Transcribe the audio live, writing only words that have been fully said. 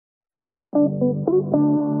Welcome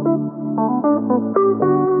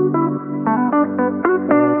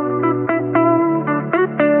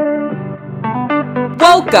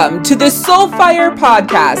to the Soulfire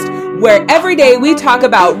Podcast, where every day we talk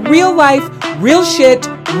about real life, real shit,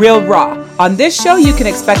 real raw. On this show, you can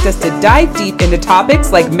expect us to dive deep into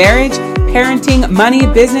topics like marriage, parenting, money,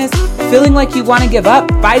 business, feeling like you want to give up,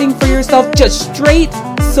 fighting for yourself, just straight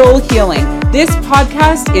soul healing. This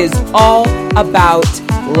podcast is all about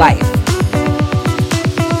life.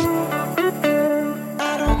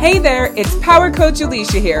 Hey there, it's Power Coach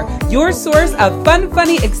Alicia here, your source of fun,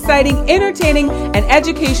 funny, exciting, entertaining, and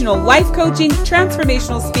educational life coaching,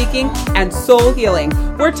 transformational speaking, and soul healing.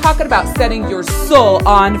 We're talking about setting your soul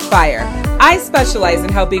on fire. I specialize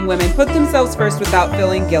in helping women put themselves first without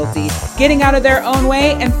feeling guilty, getting out of their own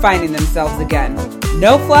way, and finding themselves again.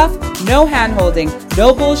 No fluff, no hand-holding,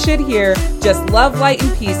 no bullshit here, just love, light,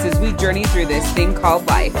 and peace as we journey through this thing called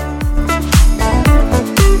life.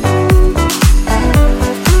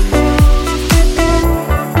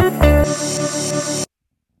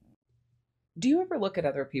 Do you ever look at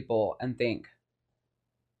other people and think,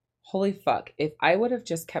 holy fuck, if I would have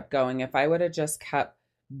just kept going, if I would have just kept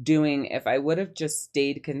doing, if I would have just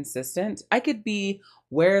stayed consistent, I could be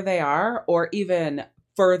where they are or even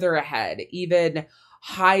further ahead, even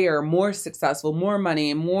higher, more successful, more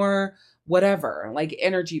money, more whatever, like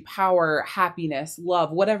energy, power, happiness,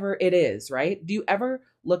 love, whatever it is, right? Do you ever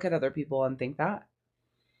look at other people and think that?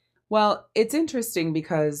 Well, it's interesting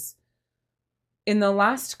because in the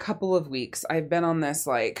last couple of weeks, I've been on this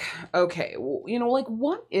like, okay,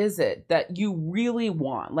 what is it that you really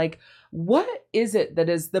want? Like, what is it that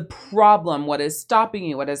is the problem? What is stopping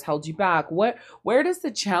you? What has held you back? Where does the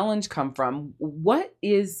challenge come from? What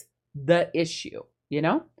is the issue,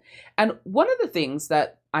 And one of the things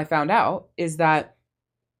that I found out is that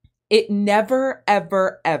it never,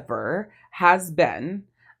 ever, ever has been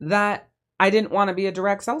that I didn't want to be a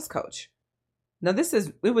direct sales coach. Now,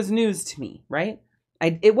 it was news to me, right?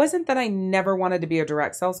 It wasn't that I never wanted to be a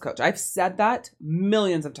direct sales coach. I've said that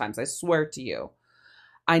millions of times. I swear to you.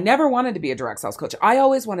 I never wanted to be a direct sales coach. I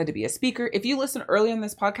always wanted to be a speaker. If you listen early in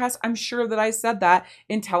this podcast, I'm sure that I said that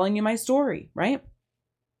in telling you my story, right?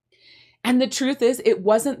 And the truth is, it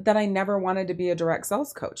wasn't that I never wanted to be a direct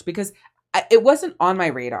sales coach because it wasn't on my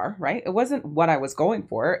radar, right? It wasn't what I was going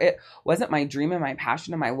for. It wasn't my dream and my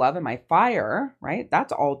passion and my love and my fire, right?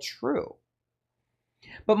 That's all true.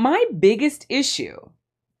 But my biggest issue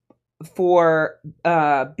for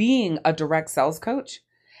being a direct sales coach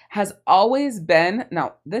has always been,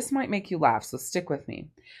 now this might make you laugh, so stick with me,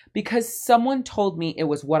 because someone told me it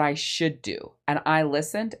was what I should do, and I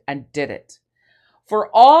listened and did it. For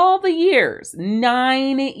all the years,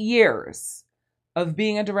 9 years of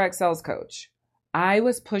being a direct sales coach, I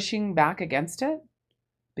was pushing back against it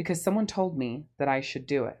because someone told me that I should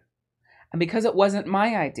do it. And because it wasn't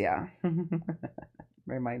my idea,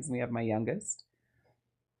 reminds me of my youngest,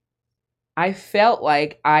 I felt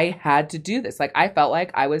like I had to do this. Like I felt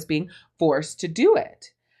like I was being forced to do it.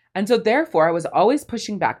 And so therefore I was always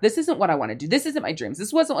pushing back. This isn't what I want to do. This isn't my dreams.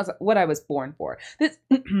 This wasn't what I was born for. This,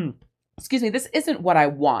 this isn't what I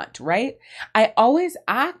want, right? I always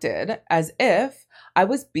acted as if I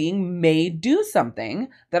was being made do something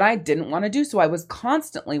that I didn't want to do. So I was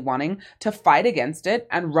constantly wanting to fight against it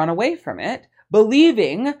and run away from it,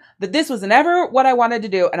 believing that this was never what I wanted to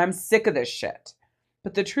do, and I'm sick of this shit.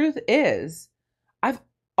 But the truth is, I've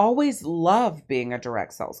always loved being a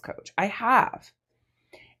direct sales coach. I have.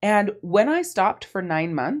 And when I stopped for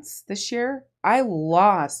 9 months this year, I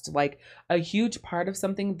lost like a huge part of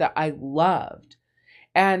something that I loved.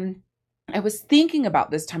 And I was thinking about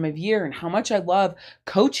this time of year and how much I love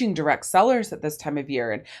coaching direct sellers at this time of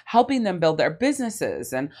year and helping them build their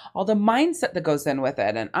businesses and all the mindset that goes in with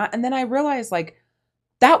it. And then I realized like,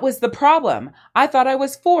 that was the problem. I thought I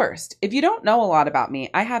was forced. If you don't know a lot about me,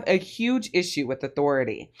 I have a huge issue with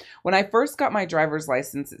authority. When I first got my driver's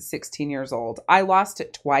license at 16 years old, I lost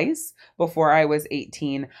it twice before I was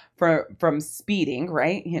 18 from speeding,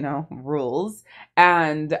 right? Rules.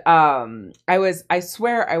 And I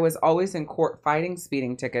swear I was always in court fighting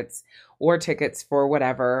speeding tickets or tickets for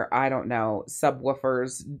whatever, I don't know,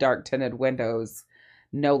 subwoofers, dark tinted windows,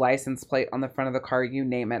 no license plate on the front of the car, you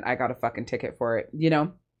name it. I got a fucking ticket for it,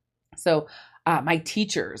 So my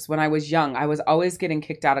teachers, when I was young, I was always getting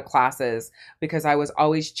kicked out of classes because I was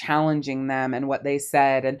always challenging them and what they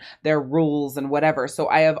said and their rules and whatever. So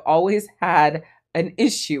I have always had an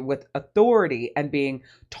issue with authority and being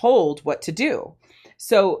told what to do.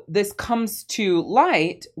 So this comes to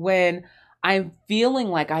light when I'm feeling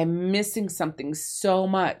like I'm missing something so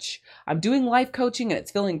much. I'm doing life coaching and it's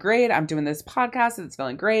feeling great. I'm doing this podcast and it's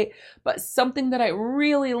feeling great. But something that I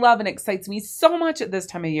really love and excites me so much at this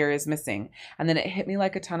time of year is missing. And then it hit me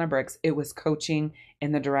like a ton of bricks. It was coaching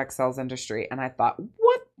in the direct sales industry. And I thought,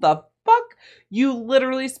 what the fuck? You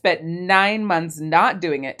literally spent 9 months not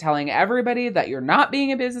doing it, telling everybody that you're not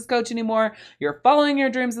being a business coach anymore. You're following your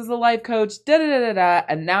dreams as a life coach,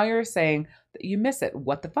 and now you're saying that you miss it.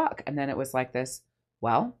 What the fuck? And then it was like this,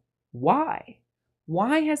 well, why?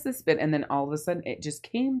 Why has this been? And then all of a sudden it just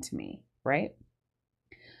came to me, right?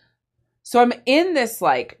 So I'm in this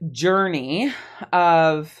like journey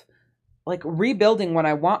of like rebuilding what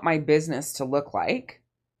I want my business to look like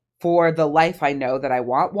for the life I know that I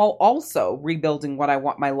want, while also rebuilding what I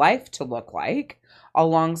want my life to look like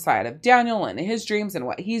alongside of Daniel and his dreams and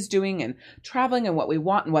what he's doing and traveling and what we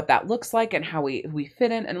want and what that looks like and how we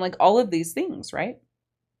fit in and like all of these things, right?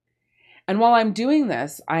 And while I'm doing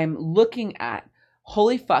this, I'm looking at,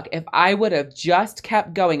 holy fuck, if I would have just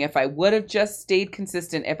kept going, if I would have just stayed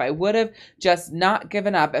consistent, if I would have just not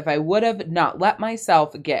given up, if I would have not let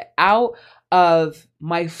myself get out of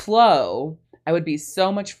my flow, I would be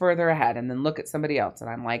so much further ahead. And then look at somebody else and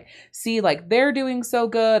I'm like, see, like they're doing so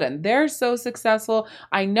good and they're so successful.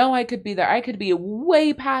 I know I could be there. I could be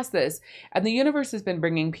way past this. And the universe has been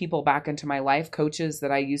bringing people back into my life, coaches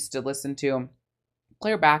that I used to listen to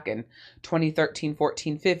clear back in 2013,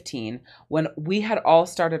 14, 15, when we had all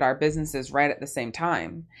started our businesses right at the same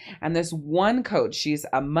time. And this one coach, she's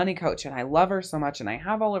a money coach and I love her so much and I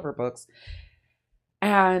have all of her books.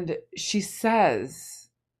 And she says,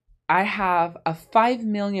 I have a $5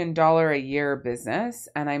 million a year business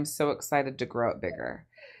and I'm so excited to grow it bigger.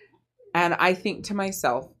 And I think to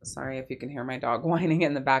myself, sorry if you can hear my dog whining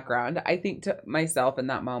in the background. I think to myself in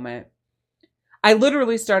that moment, I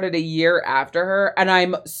literally started a year after her and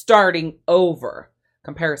I'm starting over.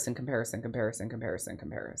 Comparison.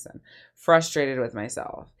 Frustrated with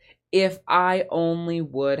myself. If I only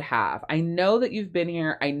would have. I know that you've been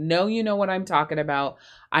here. I know you know what I'm talking about.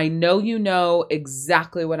 I know you know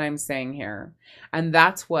exactly what I'm saying here. And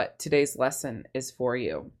that's what today's lesson is for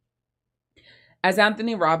you. As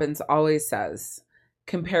Anthony Robbins always says,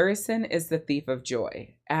 comparison is the thief of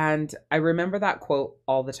joy. And I remember that quote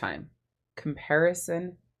all the time.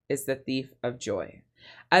 Comparison is the thief of joy.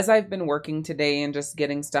 As I've been working today and just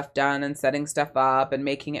getting stuff done and setting stuff up and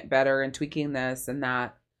making it better and tweaking this and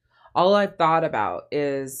that, all I've thought about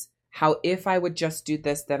is how if I would just do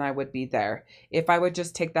this, then I would be there. If I would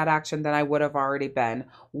just take that action, then I would have already been.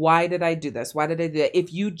 Why did I do this? Why did I do that?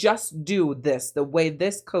 If you just do this the way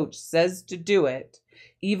this coach says to do it,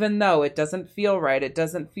 even though it doesn't feel right, it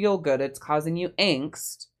doesn't feel good, it's causing you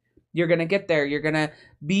angst, you're going to get there. You're going to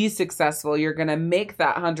be successful. You're going to make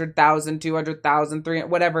that 100,000, 200,000, 300,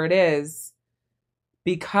 whatever it is,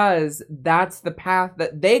 because that's the path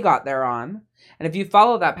that they got there on. And if you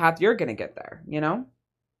follow that path, you're going to get there, you know?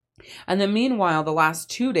 And then meanwhile, the last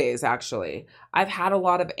 2 days, actually, I've had a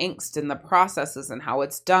lot of angst in the processes and how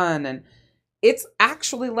it's done. And it's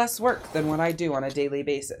actually less work than what I do on a daily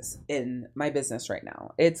basis in my business right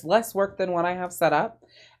now. It's less work than what I have set up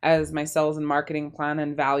as my sales and marketing plan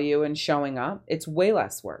and value and showing up. It's way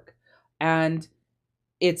less work. And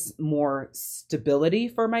it's more stability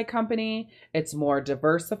for my company. It's more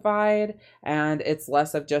diversified and it's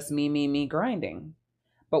less of just me grinding.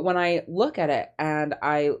 But when I look at it and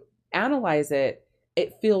I analyze it,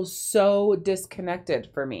 it feels so disconnected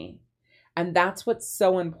for me. And that's what's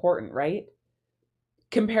so important, right?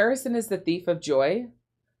 Comparison is the thief of joy,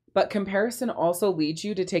 but comparison also leads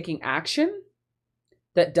you to taking action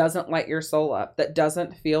that doesn't light your soul up, that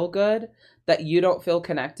doesn't feel good, that you don't feel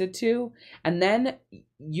connected to. And then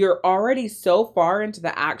you're already so far into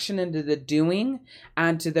the action, into the doing,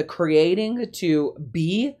 and to the creating to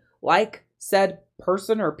be like said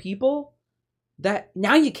person or people that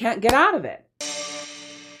now you can't get out of it.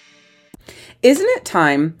 Isn't it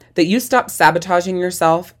time that you stop sabotaging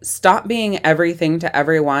yourself, stop being everything to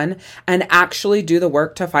everyone, and actually do the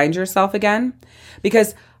work to find yourself again?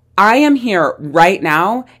 Because I am here right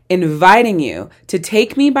now inviting you to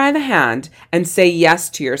take me by the hand and say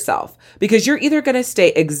yes to yourself, because you're either going to stay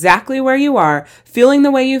exactly where you are, feeling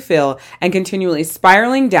the way you feel and continually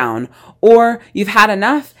spiraling down, or you've had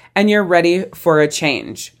enough and you're ready for a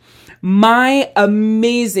change. My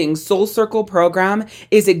amazing Soul Circle program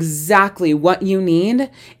is exactly what you need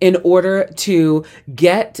in order to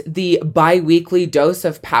get the bi-weekly dose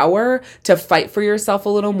of power to fight for yourself a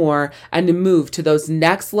little more and to move to those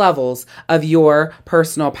next levels of your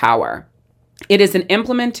personal power. It is an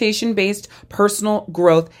implementation-based personal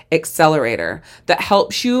growth accelerator that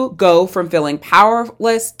helps you go from feeling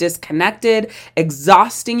powerless, disconnected,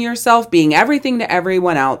 exhausting yourself, being everything to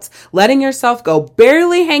everyone else, letting yourself go,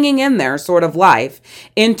 barely hanging in there sort of life,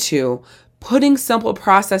 into putting simple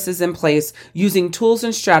processes in place, using tools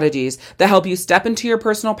and strategies that help you step into your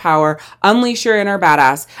personal power, unleash your inner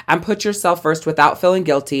badass, and put yourself first without feeling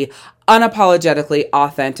guilty, unapologetically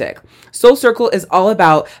authentic. Soul Circle is all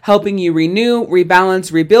about helping you renew,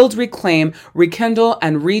 rebalance, rebuild, reclaim, rekindle,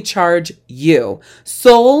 and recharge you.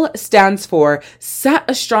 Soul stands for set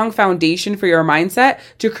a strong foundation for your mindset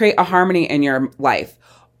to create a harmony in your life.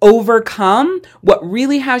 Overcome what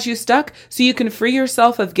really has you stuck so you can free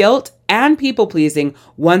yourself of guilt and people pleasing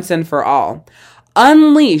once and for all.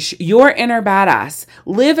 Unleash your inner badass.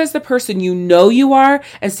 Live as the person you know you are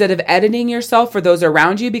instead of editing yourself for those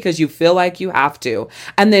around you because you feel like you have to.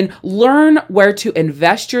 And then learn where to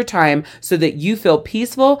invest your time so that you feel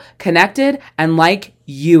peaceful, connected, and like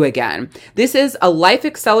you again. This is a life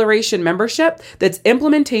acceleration membership that's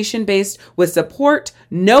implementation based with support,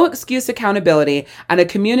 no excuse accountability, and a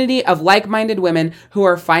community of like-minded women who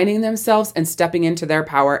are finding themselves and stepping into their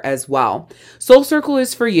power as well. Soul Circle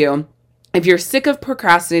is for you. If you're sick of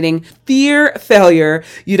procrastinating, fear failure,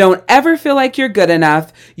 you don't ever feel like you're good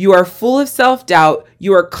enough, you are full of self-doubt,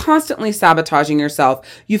 you are constantly sabotaging yourself,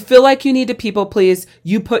 you feel like you need to people please,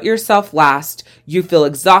 you put yourself last, you feel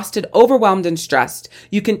exhausted, overwhelmed, and stressed,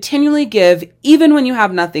 you continually give even when you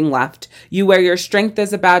have nothing left, you wear your strength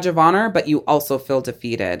as a badge of honor, but you also feel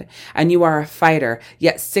defeated, and you are a fighter,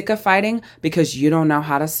 yet sick of fighting because you don't know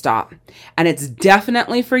how to stop. And it's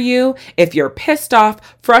definitely for you if you're pissed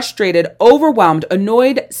off, frustrated, overwhelmed,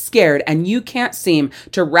 annoyed, scared, and you can't seem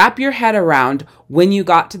to wrap your head around when you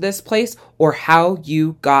got to this place or how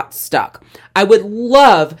you got stuck. I would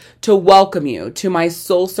love to welcome you to my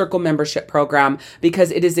Soul Circle membership program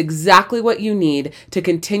because it is exactly what you need to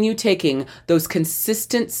continue taking those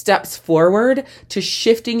consistent steps forward to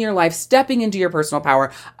shifting your life, stepping into your personal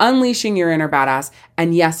power, unleashing your inner badass,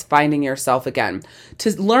 and yes, finding yourself again.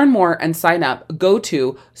 To learn more and sign up, go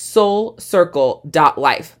to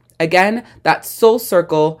soulcircle.life. Again, that's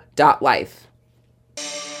soulcircle.life.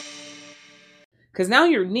 Because now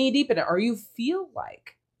you're knee deep in it, or you feel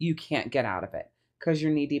like you can't get out of it because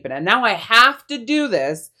you're knee deep in it. And now I have to do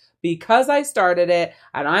this because I started it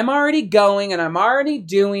and I'm already going and I'm already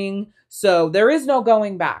doing. So there is no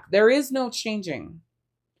going back. There is no changing.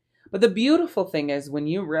 But the beautiful thing is when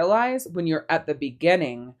you realize when you're at the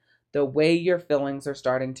beginning, the way your feelings are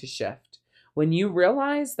starting to shift. When you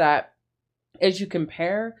realize that as you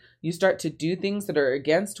compare, you start to do things that are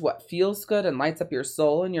against what feels good and lights up your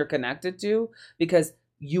soul and you're connected to because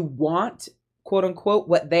you want, quote unquote,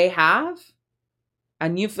 what they have.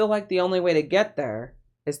 And you feel like the only way to get there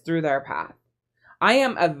is through their path. I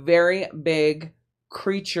am a very big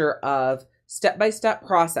creature of step-by-step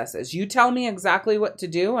processes. You tell me exactly what to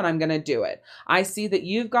do and I'm going to do it. I see that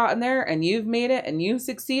you've gotten there and you've made it and you've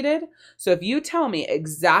succeeded. So if you tell me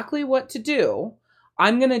exactly what to do,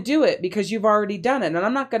 I'm going to do it because you've already done it and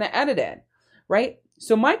I'm not going to edit it, right?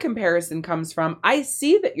 So my comparison comes from, I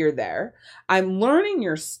see that you're there. I'm learning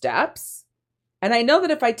your steps. And I know that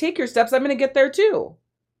if I take your steps, I'm going to get there too.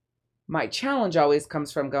 My challenge always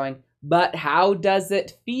comes from going, but how does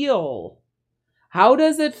it feel? How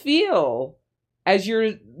does it feel as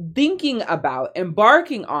you're thinking about,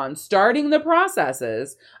 embarking on, starting the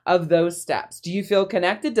processes of those steps? Do you feel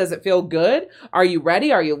connected? Does it feel good? Are you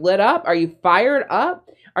ready? Are you lit up? Are you fired up?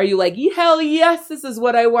 Are you like, hell yes, this is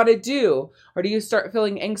what I want to do? Or do you start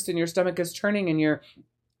feeling angst and your stomach is turning and you're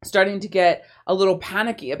starting to get a little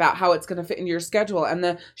panicky about how it's going to fit into your schedule and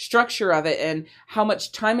the structure of it and how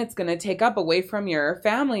much time it's going to take up away from your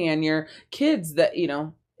family and your kids that,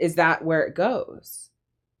 is that where it goes,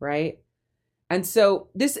 right? And so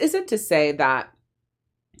this isn't to say that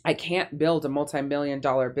I can't build a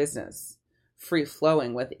multi-million-dollar business free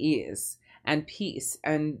flowing with ease and peace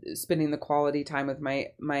and spending the quality time with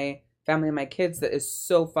my family and my kids that is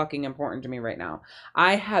so fucking important to me right now.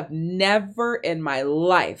 I have never in my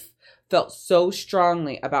life felt so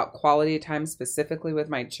strongly about quality time specifically with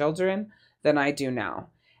my children than I do now.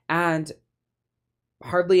 And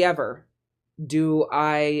hardly ever do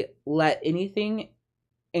I let anything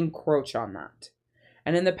encroach on that.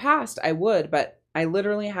 And in the past I would, but I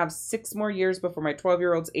literally have 6 more years before my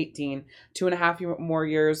 12-year-old's 18, 2.5 more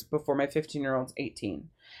years before my 15-year-old's 18.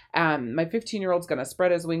 My 15-year-old's going to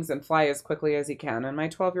spread his wings and fly as quickly as he can. And my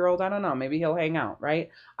 12-year-old, I don't know, maybe he'll hang out, right?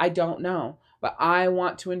 I don't know. But I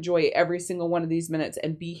want to enjoy every single one of these minutes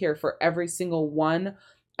and be here for every single one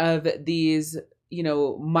of these,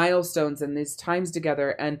 milestones and these times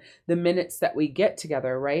together and the minutes that we get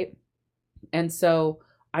together, right? And so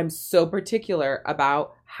I'm so particular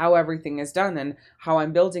about how everything is done and how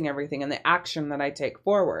I'm building everything and the action that I take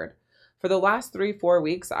forward. For the last 3-4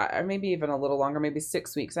 weeks, maybe even a little longer, maybe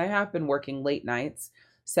 6 weeks, I have been working late nights,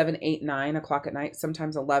 7, 8, 9 o'clock at night,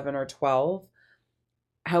 sometimes 11 or 12.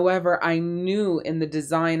 However, I knew in the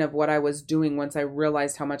design of what I was doing once I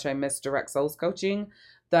realized how much I missed direct sales coaching,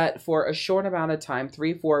 that for a short amount of time,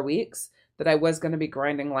 3-4 weeks, that I was going to be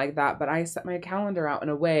grinding like that. But I set my calendar out in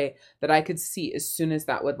a way that I could see as soon as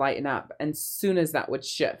that would lighten up and soon as that would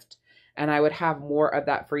shift. And I would have more of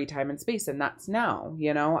that free time and space. And that's now,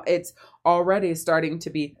 it's already starting to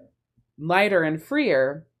be lighter and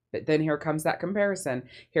freer. But then here comes that comparison.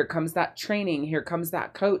 Here comes that training. Here comes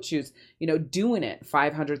that coach who's, doing it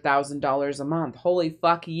 $500,000 a month. Holy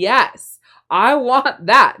fuck, yes. I want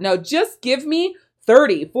that. Now just give me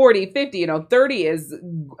 30, 40, 50, 30 is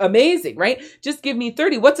amazing, right? Just give me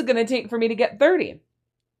 30. What's it going to take for me to get 30?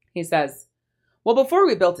 He says, well, before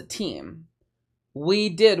we built a team, we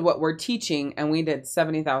did what we're teaching and we did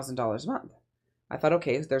 $70,000 a month. I thought,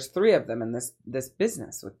 okay, there's 3 of them in this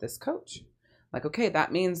business with this coach. Like, okay,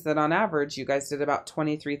 that means that on average, you guys did about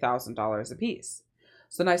 $23,000 a piece.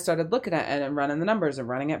 So then I started looking at it and running the numbers and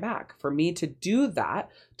running it back. For me to do that,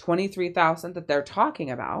 $23,000 that they're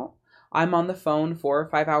talking about, I'm on the phone 4 or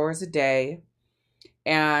 5 hours a day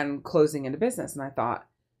and closing into business. And I thought,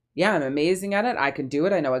 yeah, I'm amazing at it. I can do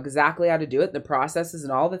it. I know exactly how to do it. The processes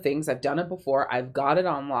and all the things. I've done it before. I've got it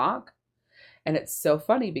on lock. And it's so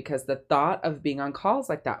funny because the thought of being on calls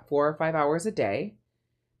like that 4 or 5 hours a day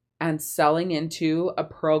and selling into a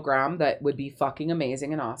program that would be fucking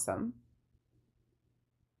amazing and awesome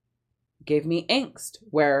gave me angst,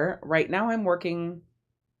 where right now I'm working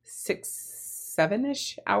 6,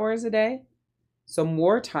 7-ish hours a day. So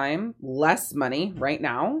more time, less money right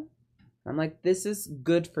now. I'm like, this is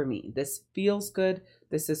good for me. This feels good.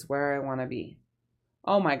 This is where I want to be.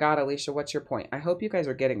 Oh my God, Alicia, what's your point? I hope you guys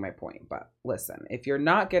are getting my point, but listen, if you're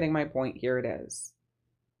not getting my point, here it is.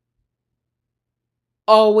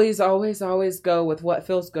 Always, always, always go with what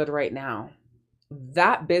feels good right now.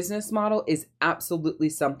 That business model is absolutely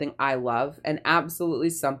something I love and absolutely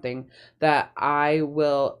something that I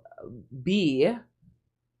will be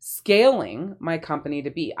scaling my company to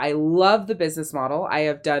be. I love the business model. I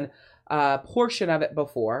have done a portion of it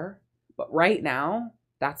before, but right now,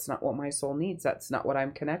 that's not what my soul needs. That's not what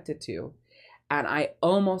I'm connected to. And I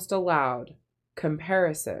almost allowed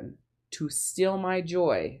comparison to steal my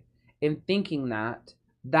joy in thinking that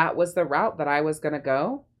that was the route that I was going to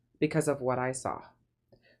go because of what I saw.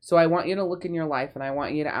 So I want you to look in your life and I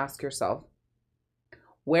want you to ask yourself,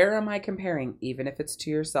 where am I comparing, even if it's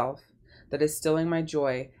to yourself, that is stealing my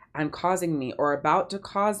joy and causing me or about to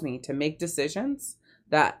cause me to make decisions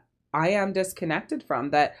that I am disconnected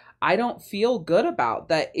from, that I don't feel good about,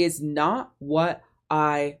 that is not what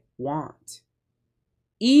I want.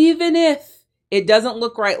 Even if it doesn't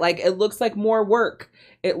look right, like it looks like more work,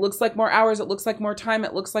 it looks like more hours, it looks like more time,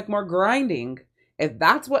 it looks like more grinding. If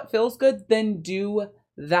that's what feels good, then do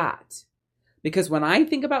that. Because when I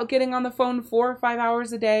think about getting on the phone 4 or 5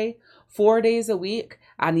 hours a day, 4 days a week,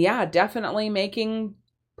 and yeah, definitely making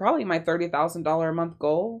probably my $30,000 a month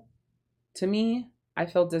goal, to me, I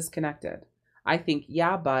feel disconnected. I think,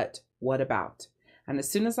 yeah, but what about? And as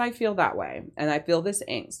soon as I feel that way and I feel this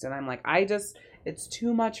angst and I'm like, it's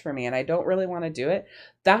too much for me and I don't really want to do it,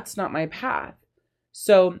 that's not my path.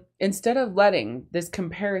 So instead of letting this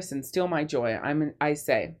comparison steal my joy, I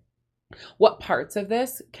say, what parts of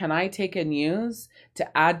this can I take and use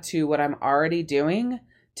to add to what I'm already doing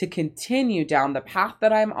to continue down the path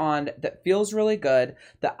that I'm on that feels really good,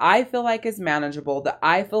 that I feel like is manageable, that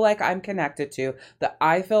I feel like I'm connected to, that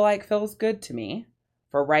I feel like feels good to me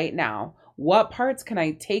for right now? What parts can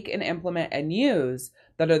I take and implement and use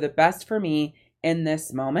that are the best for me in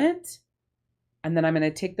this moment? And then I'm going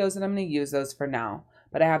to take those and I'm going to use those for now.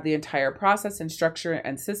 But I have the entire process and structure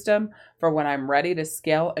and system for when I'm ready to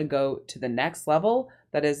scale and go to the next level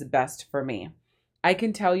that is best for me. I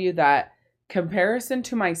can tell you that comparison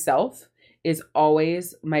to myself is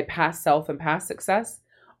always my past self and past success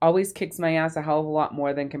always kicks my ass a hell of a lot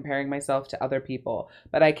more than comparing myself to other people.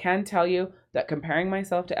 But I can tell you that comparing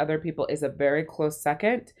myself to other people is a very close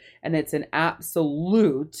second, and it's an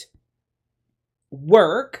absolute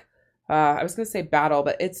work. I was going to say battle,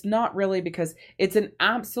 but it's not really, because it's an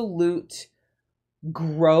absolute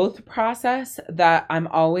growth process that I'm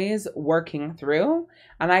always working through.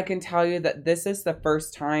 And I can tell you that this is the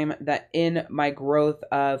first time that in my growth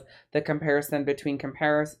of the comparison between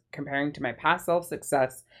comparing to my past self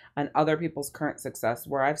success and other people's current success,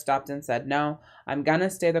 where I've stopped and said, no, I'm going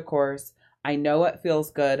to stay the course. I know it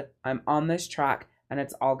feels good. I'm on this track and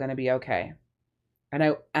it's all going to be okay.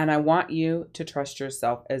 And I want you to trust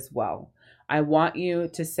yourself as well. I want you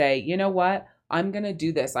to say, you know what? I'm going to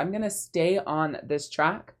do this. I'm going to stay on this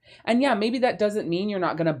track. And yeah, maybe that doesn't mean you're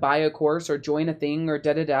not going to buy a course or join a thing or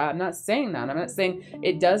da-da-da. I'm not saying that. I'm not saying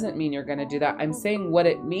it doesn't mean you're going to do that. I'm saying what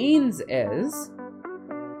it means is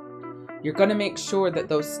you're going to make sure that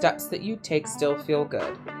those steps that you take still feel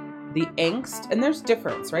good. The angst, and there's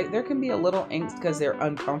difference, right? There can be a little angst because they're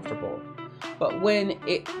uncomfortable. But when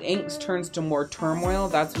angst turns to more turmoil,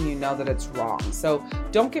 that's when you know that it's wrong. So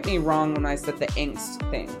don't get me wrong when I said the angst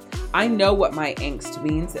thing. I know what my angst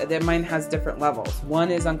means. That mine has different levels. One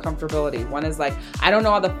is uncomfortability. One is like, I don't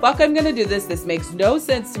know how the fuck I'm going to do this. This makes no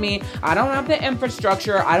sense to me. I don't have the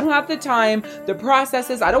infrastructure. I don't have the time, the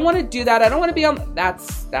processes. I don't want to do that. I don't want to be on.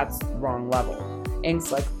 That's wrong level.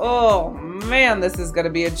 Angst like, oh man, this is going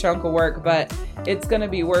to be a chunk of work, but it's going to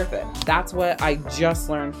be worth it. That's what I just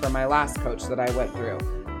learned from my last coach that I went through.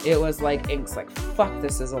 It was like angst, like, fuck,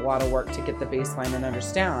 this is a lot of work to get the baseline and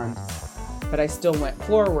understand. But I still went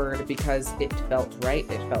forward because it felt right.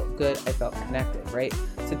 It felt good. I felt connected, right?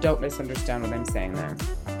 So don't misunderstand what I'm saying there.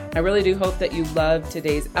 I really do hope that you loved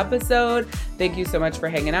today's episode. Thank you so much for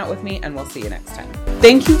hanging out with me, and we'll see you next time.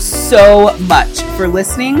 Thank you so much for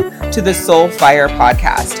listening to the Soul Fire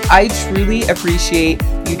podcast. I truly appreciate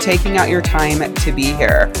you taking out your time to be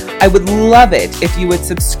here. I would love it if you would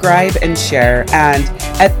subscribe and share. And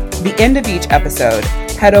at the end of each episode,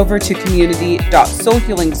 head over to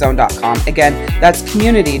community.soulhealingzone.com. Again, that's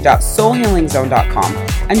community.soulhealingzone.com,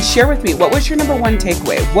 and share with me, what was your number one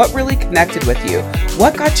takeaway? What really connected with you?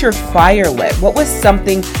 What got your fire lit? What was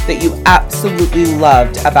something that you absolutely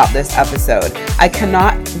loved about this episode? I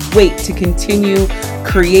cannot wait to continue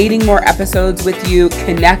creating more episodes with you,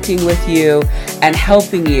 connecting with you, and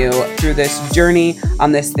helping you through this journey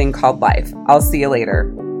on this thing called life. I'll see you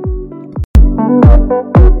later.